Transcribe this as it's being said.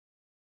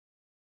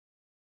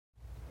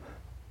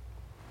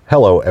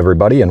Hello,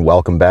 everybody, and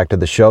welcome back to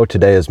the show.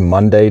 Today is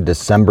Monday,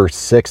 December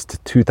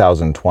 6th,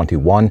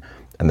 2021,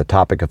 and the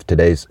topic of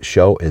today's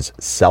show is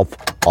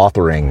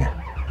self-authoring.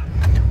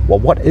 Well,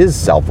 what is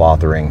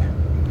self-authoring?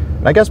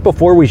 And I guess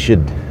before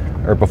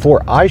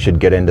I should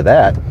get into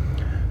that,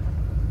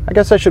 I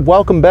guess I should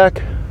welcome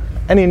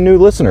any new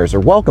listeners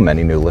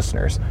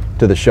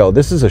to the show.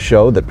 This is a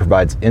show that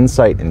provides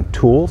insight and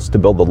tools to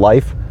build the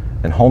life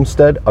and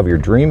homestead of your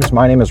dreams.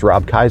 My name is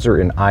Rob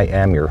Kaiser, and I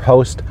am your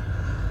host.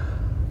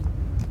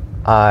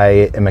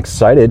 I am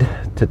excited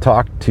to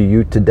talk to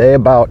you today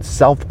about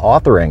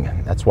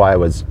self-authoring. That's why I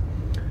was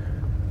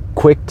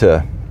quick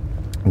to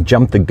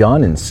jump the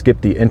gun and skip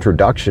the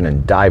introduction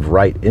and dive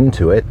right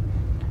into it,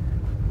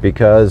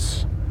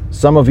 because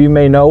some of you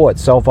may know what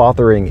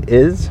self-authoring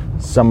is,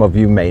 some of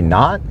you may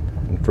not.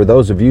 And for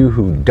those of you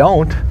who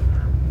don't,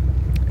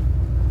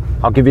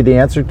 I'll give you the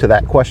answer to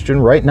that question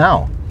right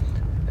now.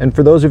 And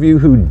for those of you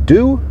who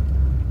do,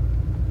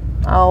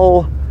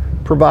 I'll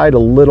provide a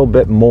little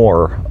bit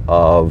more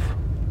of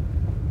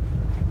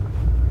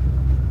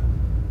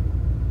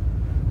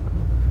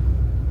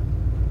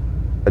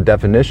a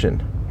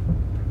definition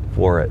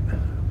for it.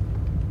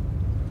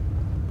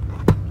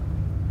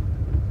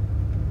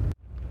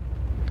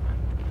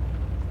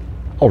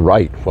 All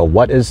right, well,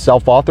 what is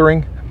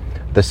self-authoring?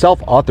 The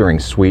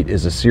Self-Authoring Suite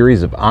is a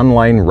series of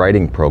online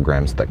writing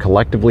programs that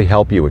collectively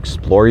help you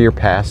explore your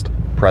past,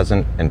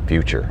 present, and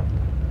future.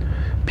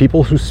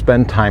 People who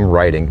spend time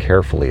writing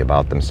carefully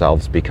about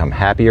themselves become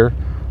happier,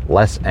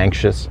 less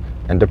anxious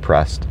and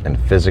depressed, and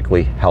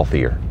physically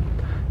healthier.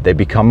 They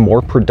become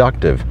more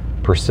productive,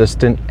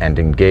 persistent, and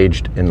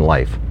engaged in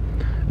life.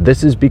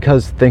 This is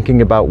because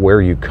thinking about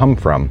where you come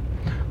from,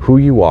 who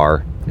you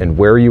are, and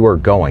where you are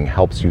going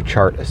helps you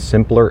chart a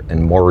simpler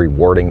and more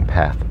rewarding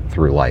path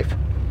through life.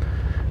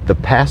 The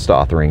Past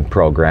Authoring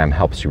program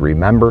helps you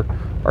remember,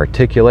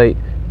 articulate,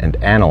 and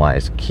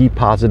analyze key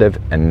positive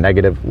and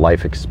negative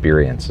life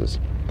experiences.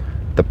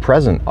 The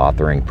Present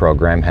Authoring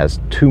program has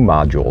 2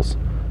 modules.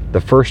 The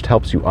first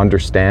helps you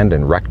understand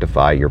and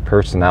rectify your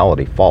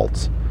personality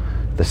faults.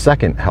 The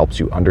second helps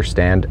you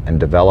understand and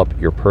develop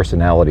your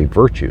personality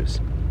virtues.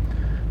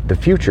 The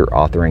Future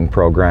Authoring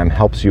program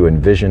helps you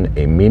envision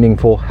a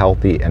meaningful,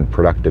 healthy, and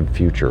productive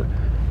future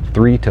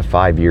 3 to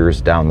 5 years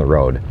down the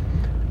road,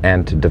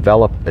 and to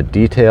develop a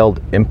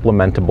detailed,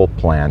 implementable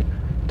plan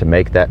to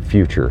make that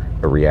future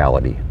a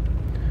reality.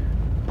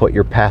 Put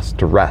your past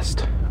to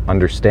rest.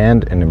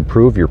 Understand and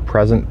improve your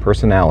present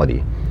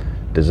personality.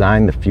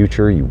 Design the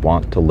future you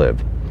want to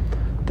live.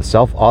 The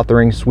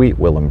Self-Authoring Suite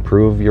will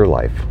improve your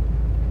life.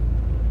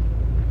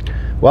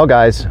 Well,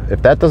 guys,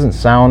 if that doesn't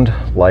sound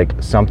like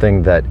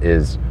something that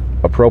is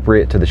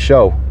appropriate to the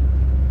show,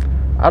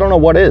 I don't know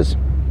what is.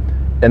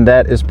 And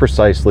that is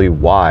precisely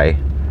why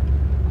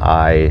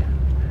I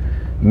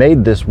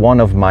made this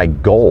one of my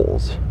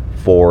goals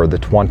for the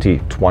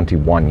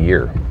 2021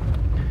 year.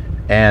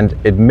 And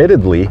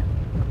admittedly,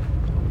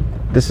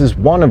 this is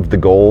one of the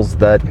goals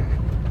that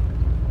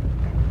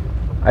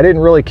I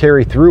didn't really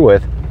carry through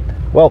with.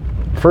 Well,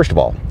 first of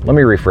all, let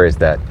me rephrase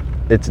that.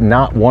 It's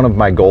not one of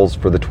my goals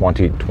for the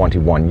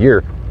 2021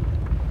 year.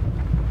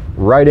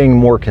 Writing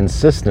more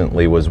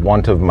consistently was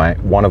one of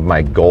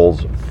my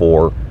goals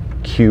for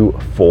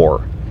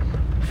Q4.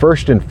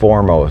 First and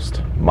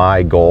foremost,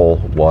 my goal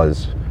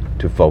was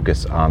to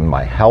focus on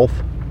my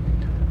health,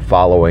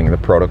 following the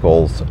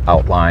protocols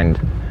outlined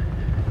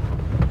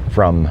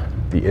from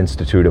the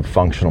Institute of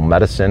Functional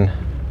Medicine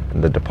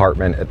and the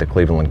department at the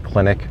Cleveland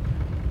Clinic,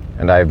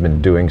 and I have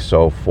been doing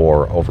so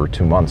for over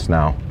 2 months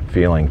now,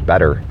 feeling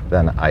better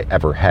than I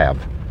ever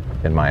have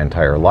in my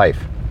entire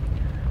life.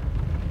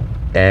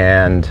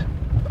 And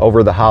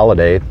over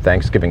the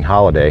Thanksgiving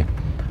holiday,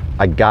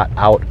 I got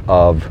out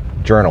of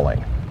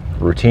journaling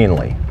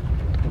routinely.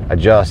 I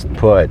just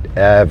put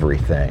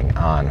everything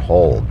on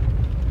hold.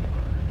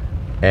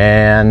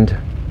 And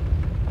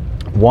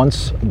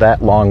once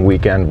that long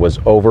weekend was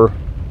over,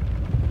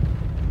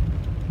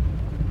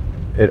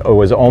 it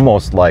was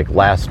almost like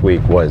last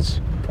week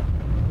was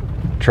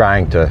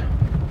trying to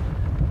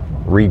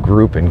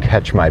regroup and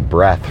catch my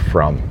breath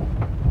from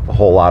a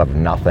whole lot of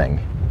nothing,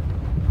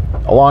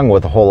 along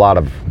with a whole lot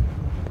of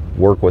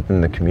work within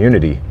the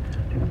community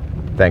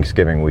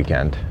Thanksgiving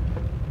weekend.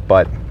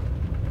 But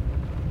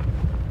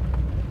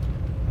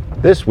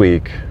this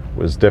week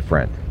was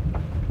different.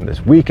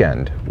 This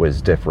weekend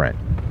was different.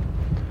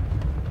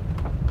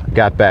 I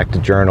got back to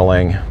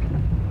journaling,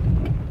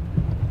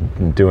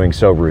 doing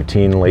so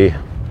routinely,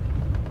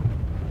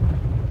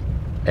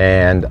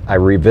 and I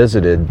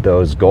revisited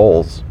those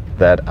goals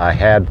that I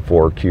had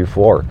for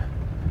Q4.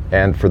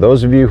 And for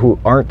those of you who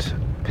aren't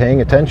paying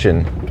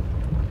attention,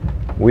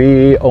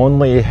 we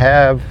only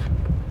have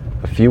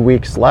a few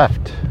weeks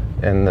left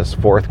in this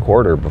 4th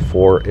quarter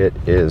before it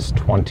is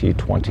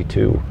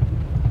 2022.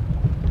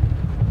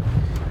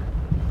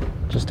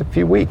 Just a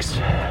few weeks.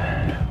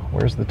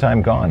 Where's the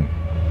time gone?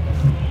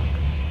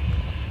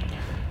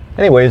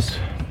 Anyways,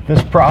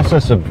 this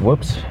process of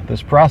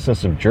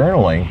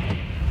journaling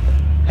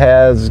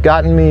has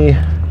gotten me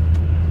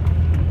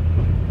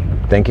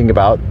thinking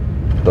about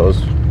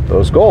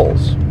those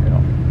goals.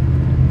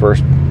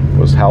 First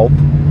was health.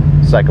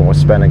 Second was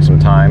spending some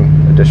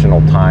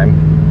additional time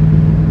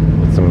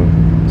with some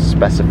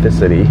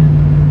specificity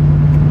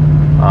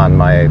on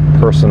my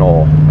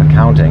personal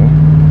accounting.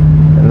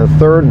 And the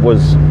third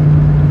was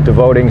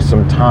devoting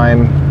some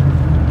time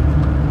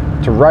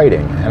to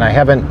writing. And I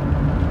haven't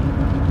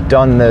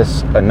done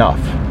this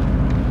enough.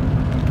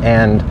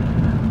 And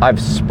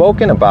I've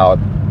spoken about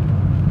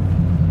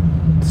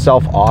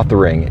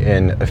self-authoring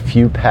in a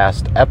few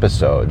past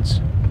episodes.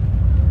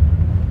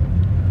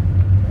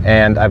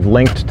 And I've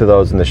linked to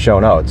those in the show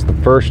notes. The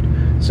first,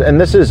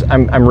 and this is,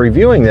 I'm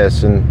reviewing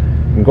this and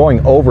I'm going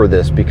over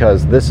this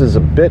because this is a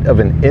bit of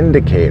an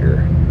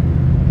indicator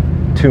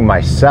to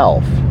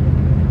myself,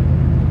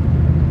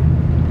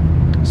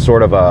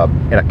 sort of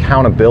an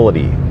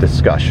accountability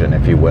discussion,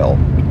 if you will,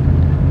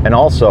 and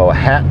also a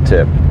hat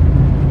tip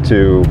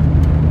to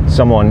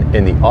someone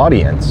in the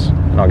audience,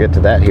 and I'll get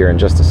to that here in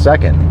just a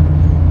second.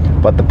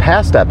 But the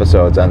past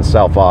episodes on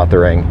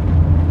self-authoring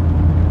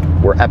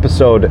were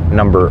episode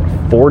number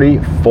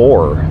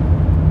 44,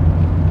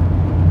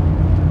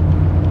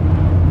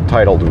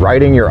 titled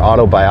Writing Your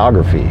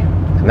Autobiography.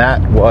 And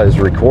that was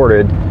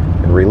recorded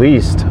and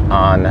released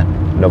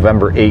on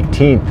November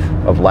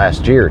 18th of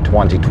last year,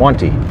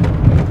 2020,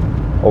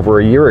 over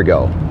a year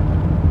ago.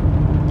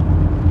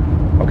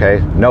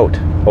 Okay, note,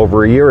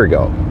 over a year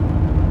ago.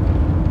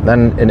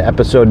 Then in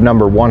episode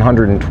number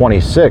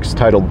 126,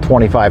 titled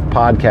 25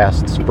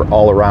 Podcasts for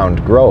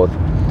All-Around Growth,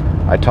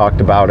 I talked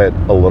about it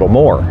a little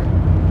more.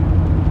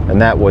 And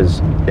that was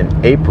in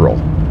April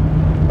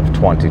of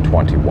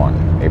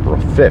 2021, April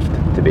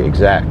 5th to be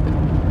exact.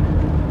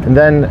 And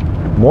then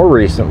more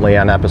recently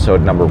on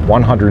episode number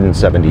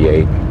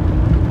 178,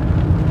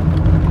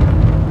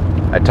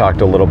 I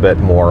talked a little bit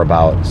more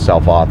about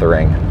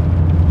self-authoring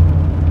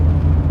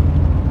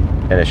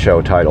in a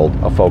show titled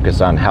A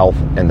Focus on Health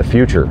and the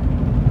Future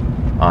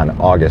on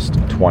August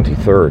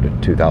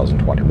 23rd,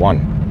 2021.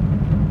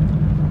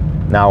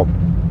 Now,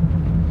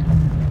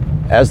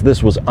 as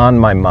this was on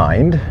my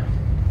mind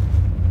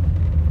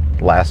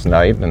last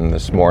night and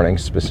this morning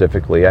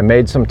specifically, I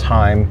made some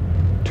time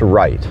to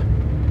write.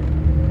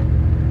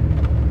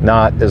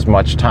 Not as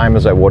much time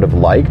as I would have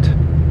liked,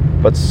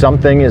 but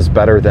something is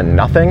better than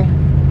nothing.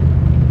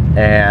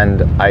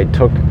 And I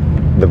took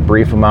the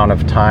brief amount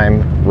of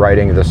time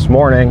writing this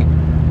morning,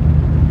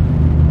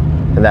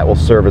 and that will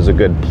serve as a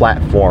good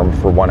platform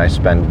for when I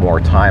spend more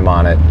time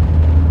on it,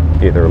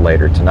 either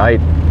later tonight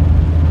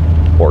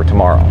or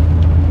tomorrow.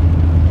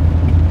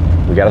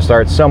 We got to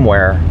start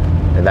somewhere,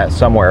 and that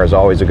somewhere is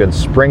always a good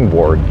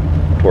springboard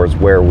towards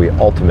where we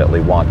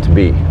ultimately want to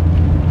be.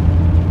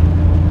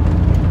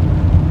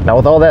 Now,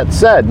 with all that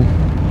said,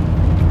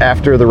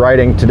 after the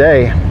writing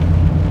today,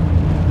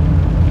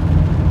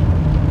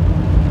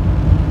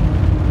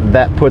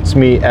 that puts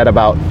me at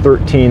about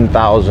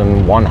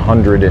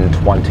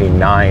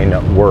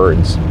 13,129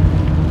 words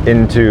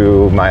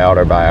into my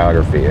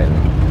autobiography. And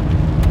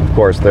of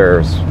course,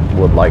 there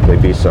would likely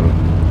be some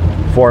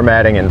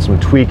formatting and some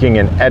tweaking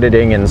and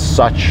editing and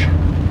such,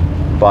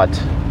 but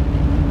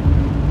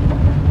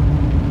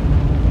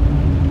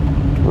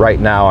right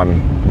now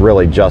I'm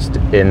really just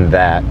in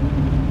that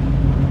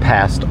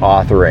past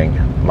authoring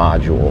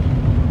module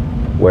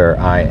where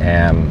I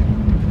am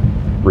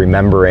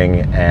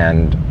remembering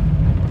and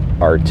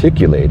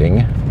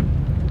articulating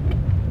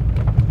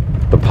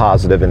the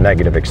positive and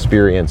negative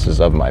experiences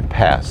of my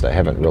past. I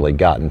haven't really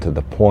gotten to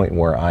the point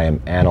where I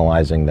am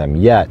analyzing them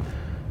yet,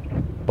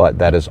 but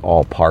that is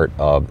all part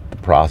of the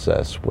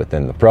process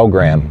within the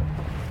program.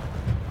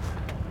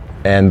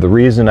 And the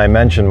reason I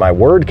mentioned my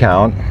word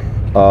count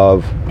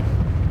of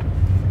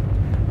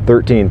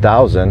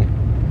 13,000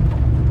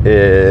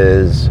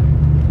 is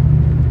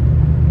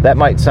that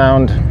might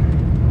sound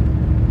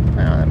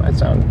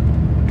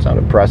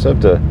impressive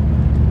to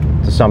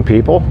some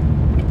people,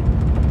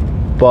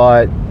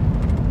 but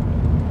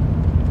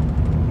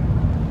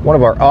one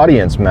of our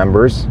audience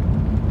members,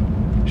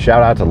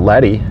 shout out to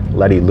Letty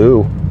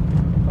Lou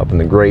up in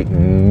the great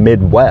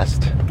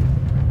Midwest,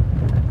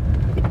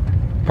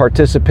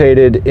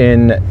 participated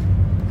in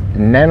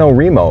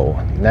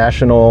NaNoWriMo,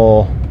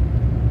 National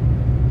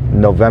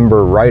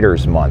November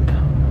Writers Month,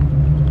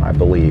 I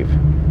believe.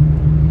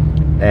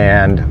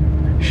 And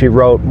she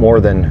wrote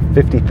more than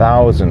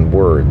 50,000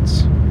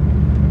 words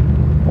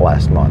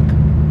last month.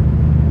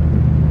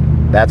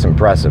 That's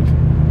impressive.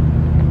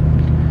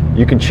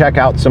 You can check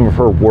out some of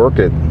her work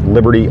at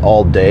Liberty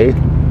All Day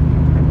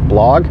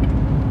blog.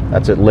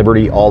 That's at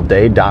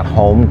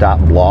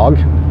libertyallday.home.blog.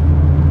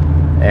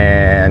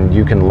 And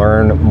you can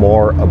learn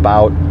more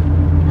about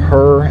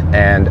her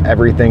and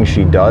everything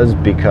she does,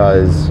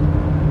 because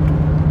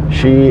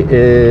she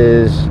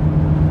is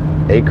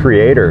a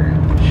creator.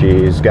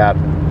 She's got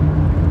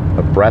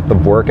a breadth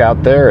of work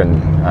out there,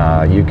 and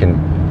you can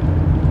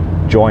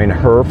join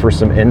her for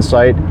some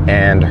insight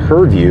and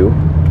her view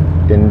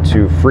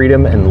into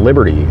freedom and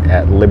liberty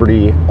at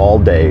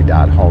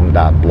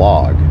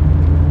libertyallday.home.blog.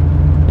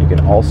 You can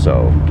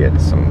also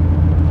get some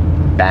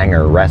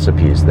banger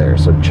recipes there,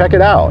 so check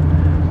it out.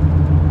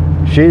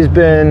 she's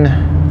been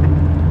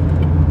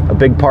a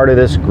big part of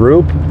this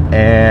group,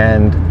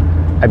 and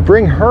I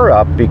bring her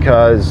up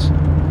because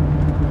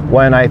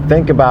when I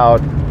think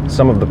about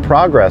some of the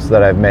progress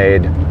that I've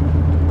made,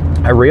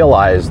 I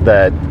realize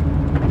that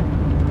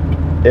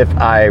if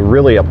I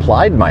really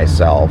applied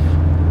myself,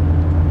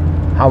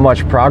 how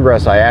much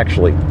progress I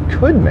actually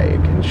could make.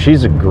 And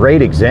she's a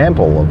great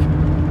example of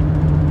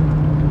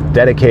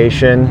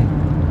dedication,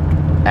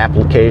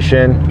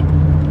 application,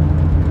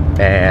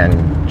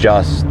 and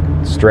just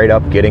straight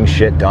up getting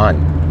shit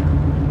done.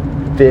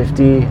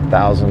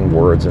 50,000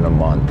 words in a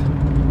month.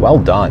 Well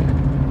done.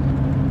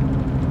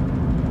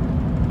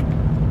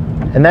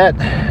 And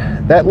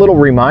that little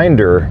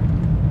reminder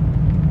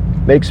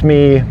makes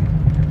me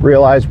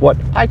realize what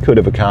I could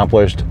have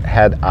accomplished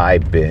had I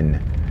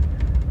been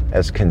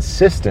as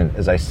consistent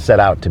as I set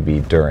out to be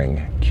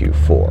during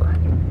Q4.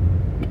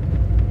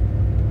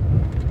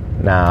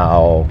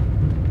 Now,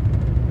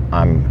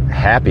 I'm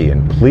happy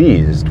and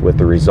pleased with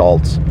the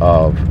results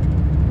of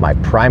my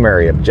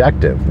primary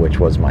objective, which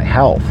was my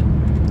health.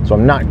 So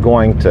I'm not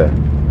going to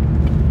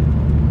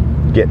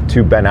get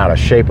too bent out of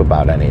shape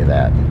about any of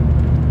that.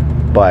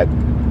 But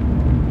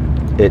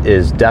it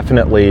is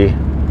definitely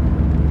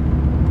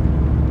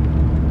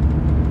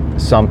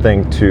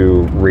something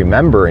to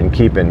remember and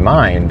keep in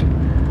mind,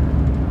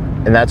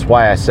 and that's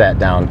why I sat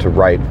down to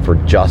write for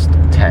just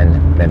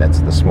 10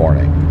 minutes this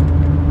morning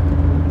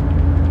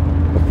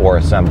before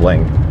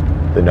assembling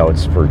the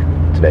notes for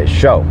today's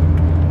show.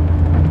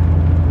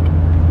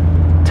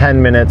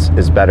 10 minutes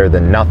is better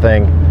than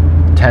nothing.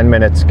 10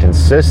 minutes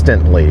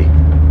consistently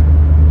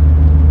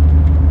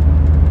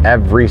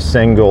every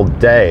single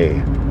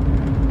day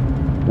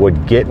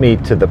would get me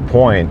to the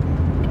point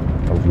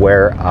of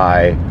where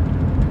I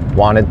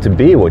wanted to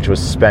be, which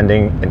was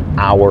spending an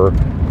hour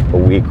a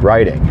week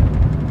writing.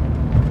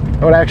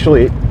 I would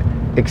actually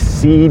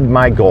exceed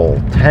my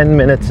goal, 10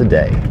 minutes a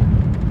day.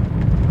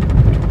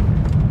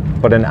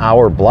 But an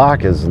hour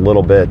block is a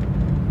little bit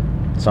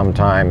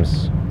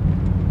sometimes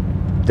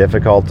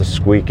difficult to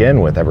squeak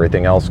in with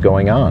everything else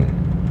going on.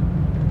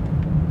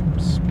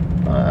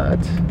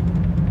 But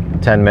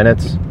 10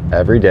 minutes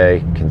every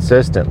day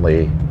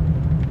consistently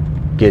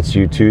gets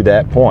you to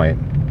that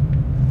point,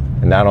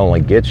 and not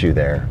only gets you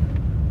there,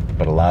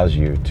 but allows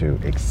you to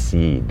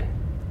exceed.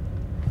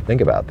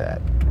 Think about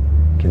that.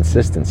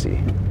 Consistency.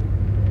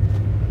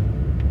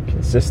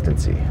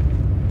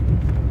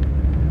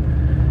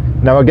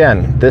 Now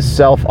again, this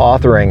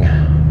self-authoring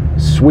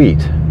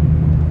suite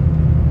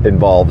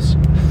involves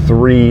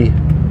 3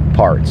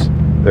 parts.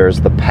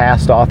 There's the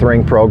past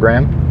authoring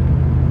program,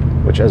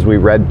 which, as we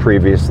read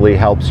previously,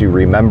 helps you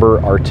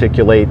remember,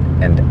 articulate,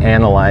 and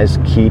analyze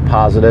key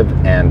positive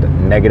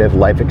and negative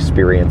life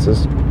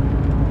experiences.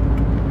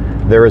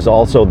 There is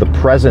also the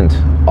present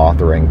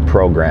authoring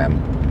program,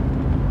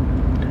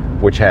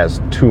 which has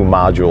 2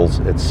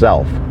 modules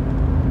itself.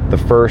 The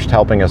first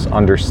helping us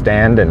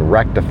understand and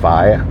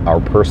rectify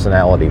our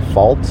personality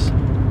faults,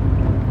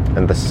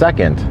 and the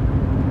second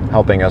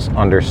helping us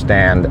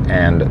understand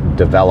and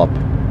develop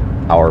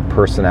our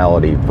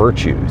personality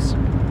virtues.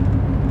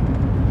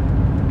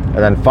 And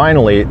then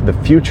finally, the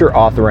future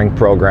authoring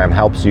program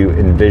helps you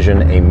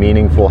envision a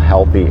meaningful,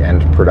 healthy,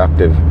 and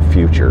productive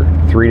future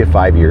 3 to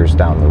 5 years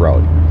down the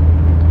road.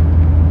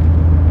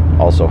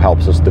 Also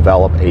helps us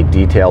develop a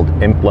detailed,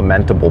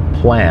 implementable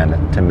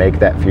plan to make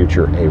that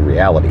future a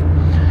reality.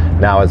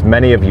 Now, as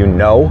many of you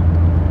know,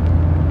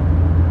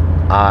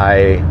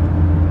 I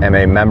am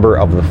a member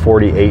of the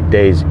 48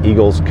 Days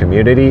Eagles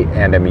community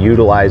and am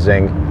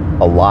utilizing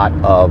a lot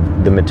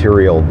of the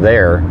material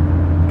there,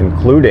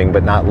 including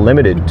but not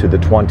limited to the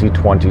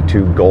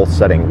 2022 goal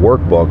setting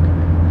workbook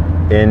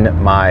in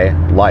my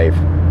life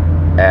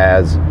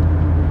as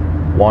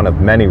one of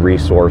many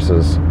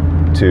resources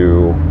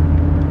to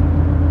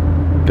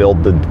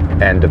build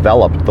and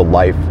develop the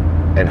life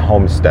and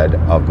homestead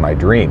of my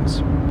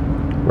dreams,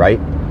 right?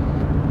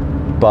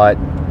 But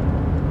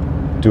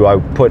do I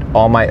put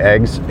all my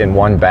eggs in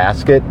one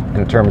basket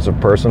in terms of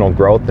personal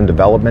growth and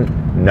development?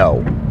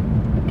 No.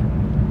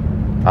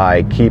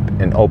 I keep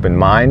an open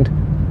mind,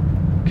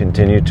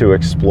 continue to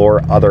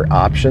explore other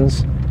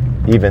options,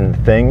 even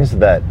things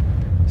that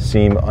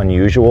seem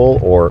unusual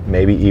or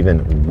maybe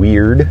even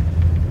weird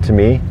to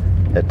me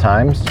at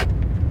times.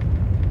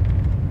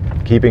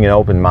 Keeping an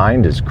open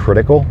mind is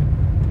critical,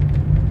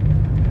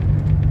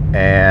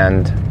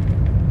 and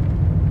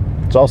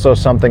it's also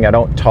something I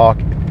don't talk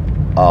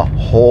a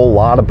whole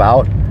lot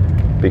about,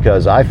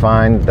 because I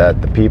find that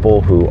the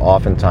people who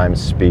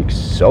oftentimes speak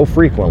so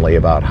frequently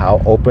about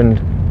how open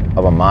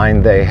of a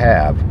mind they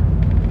have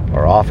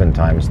are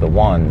oftentimes the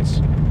ones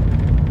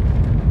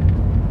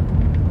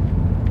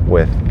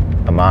with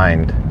a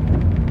mind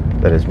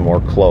that is more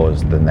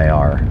closed than they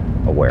are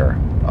aware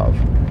of.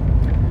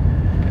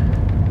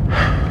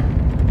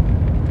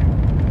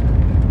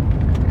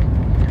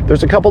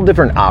 There's a couple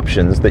different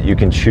options that you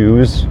can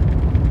choose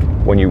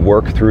when you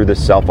work through the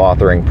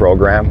self-authoring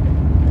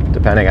program,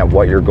 depending on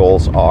what your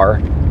goals are.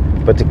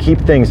 But to keep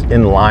things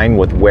in line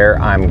with where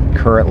I'm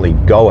currently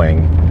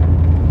going,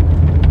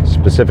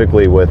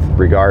 specifically with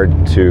regard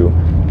to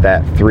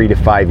that 3 to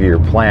 5 year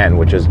plan,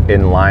 which is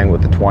in line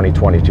with the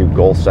 2022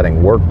 goal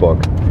setting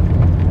workbook.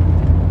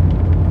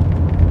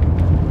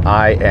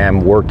 I am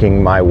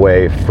working my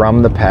way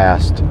from the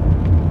past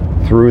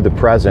through the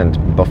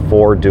present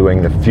before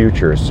doing the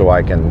future, so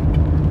I can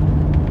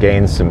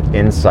gain some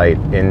insight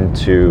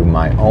into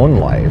my own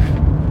life,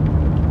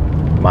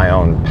 my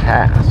own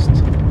past,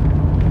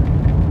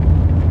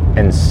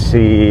 and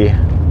see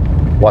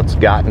what's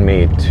gotten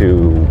me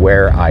to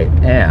where I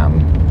am,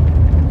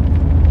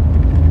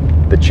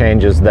 the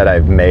changes that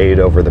I've made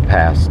over the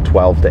past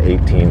 12 to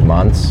 18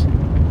 months,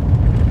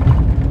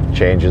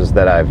 changes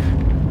that I've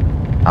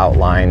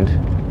outlined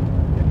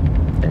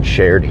and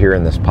shared here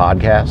in this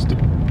podcast.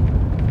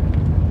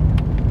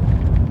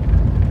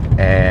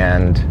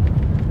 And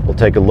we'll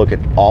take a look at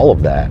all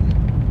of that.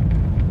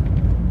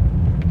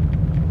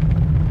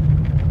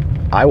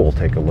 I will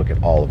take a look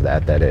at all of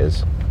that, that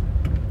is,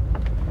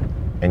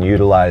 and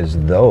utilize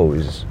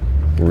those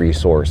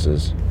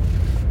resources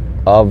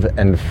of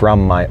and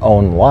from my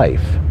own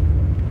life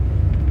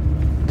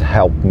to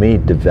help me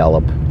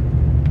develop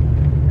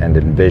and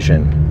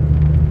envision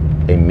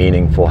a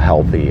meaningful,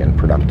 healthy, and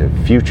productive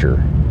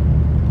future.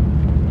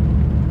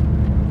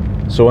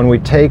 So when we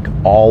take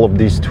all of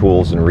these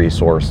tools and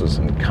resources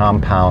and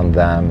compound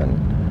them and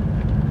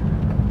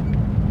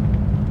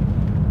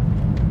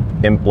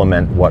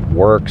implement what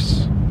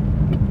works,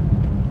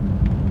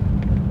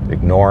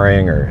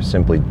 ignoring or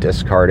simply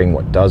discarding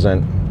what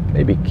doesn't,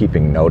 maybe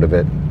keeping note of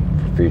it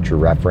for future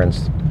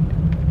reference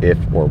if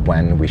or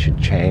when we should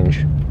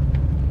change,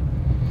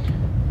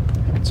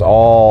 it's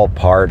all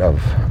part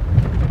of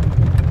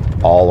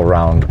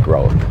all-around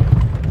growth.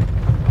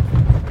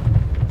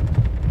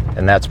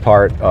 And that's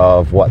part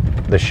of what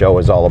the show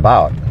is all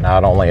about.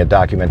 Not only a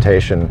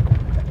documentation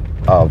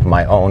of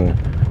my own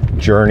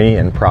journey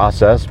and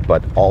process,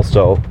 but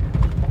also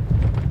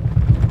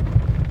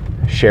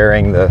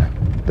sharing the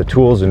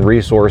tools and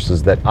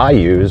resources that I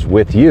use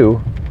with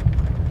you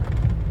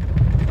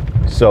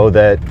so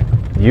that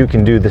you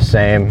can do the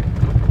same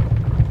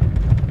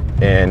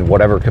in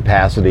whatever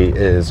capacity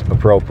is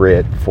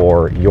appropriate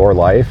for your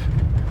life,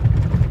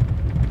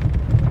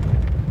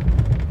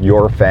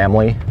 your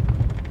family,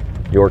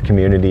 your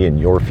community, and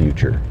your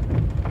future.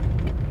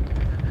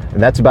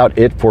 And that's about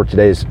it for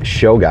today's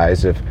show,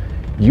 guys. If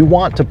you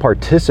want to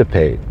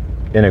participate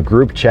in a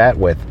group chat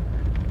with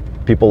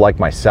people like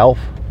myself,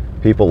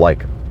 people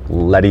like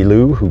Letty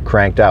Lou, who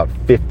cranked out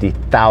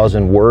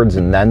 50,000 words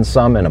and then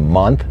some in a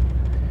month,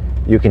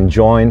 you can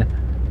join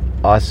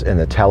us in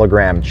the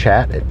Telegram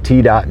chat at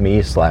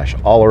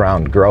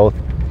t.me/allaroundgrowth.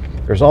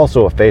 There's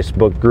also a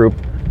Facebook group,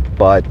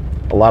 but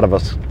a lot of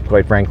us,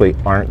 quite frankly,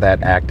 aren't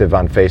that active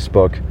on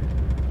Facebook.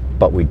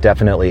 But we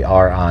definitely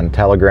are on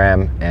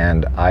Telegram,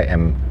 and I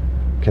am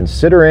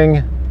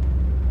considering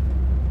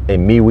a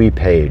MeWe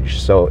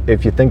page. So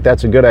if you think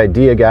that's a good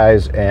idea,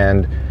 guys,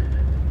 and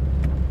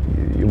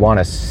you want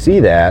to see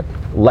that,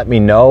 let me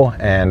know,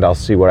 and I'll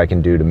see what I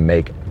can do to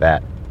make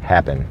that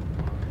happen.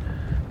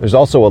 There's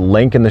also a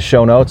link in the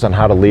show notes on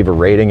how to leave a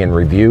rating and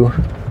review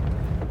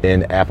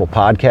in Apple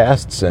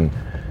Podcasts, and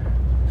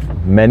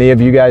many of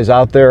you guys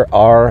out there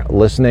are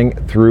listening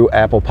through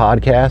Apple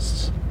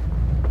Podcasts.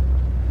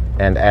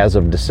 And as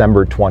of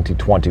December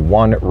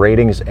 2021,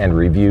 ratings and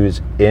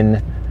reviews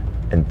in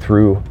and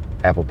through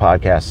Apple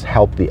Podcasts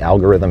help the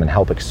algorithm and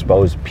help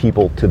expose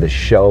people to the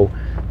show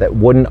that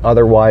wouldn't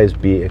otherwise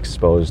be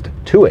exposed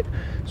to it.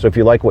 So if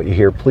you like what you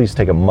hear, please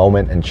take a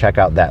moment and check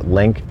out that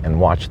link and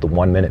watch the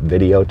 1-minute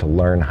video to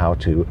learn how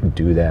to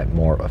do that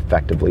more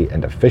effectively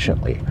and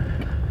efficiently.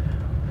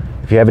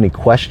 If you have any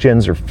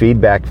questions or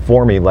feedback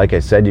for me, like I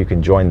said, you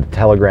can join the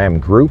Telegram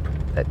group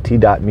at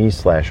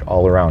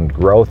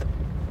t.me/allaroundgrowth.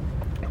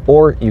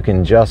 Or you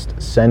can just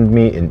send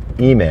me an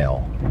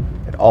email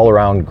at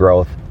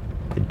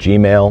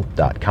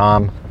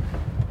allaroundgrowth@gmail.com,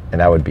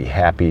 and I would be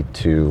happy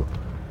to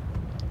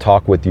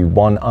talk with you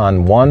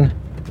one-on-one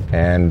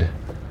and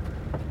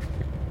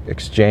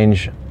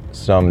exchange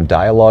some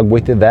dialogue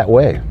with you that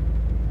way.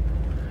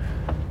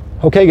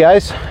 Okay,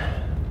 guys,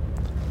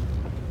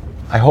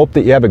 I hope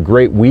that you have a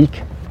great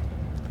week.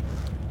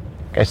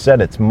 Like I said,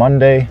 it's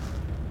Monday,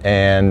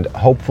 and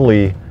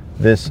hopefully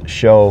this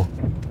show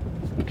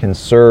can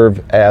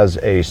serve as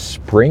a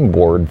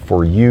springboard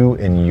for you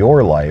in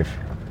your life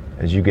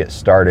as you get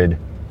started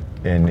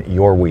in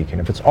your week. And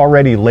if it's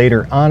already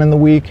later on in the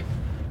week,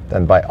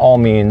 then by all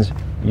means,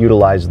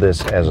 utilize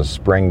this as a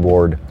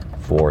springboard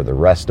for the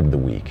rest of the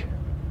week.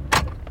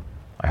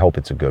 I hope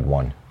it's a good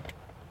one.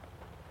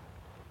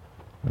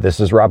 This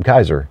is Rob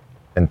Kaiser,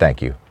 and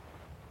thank you.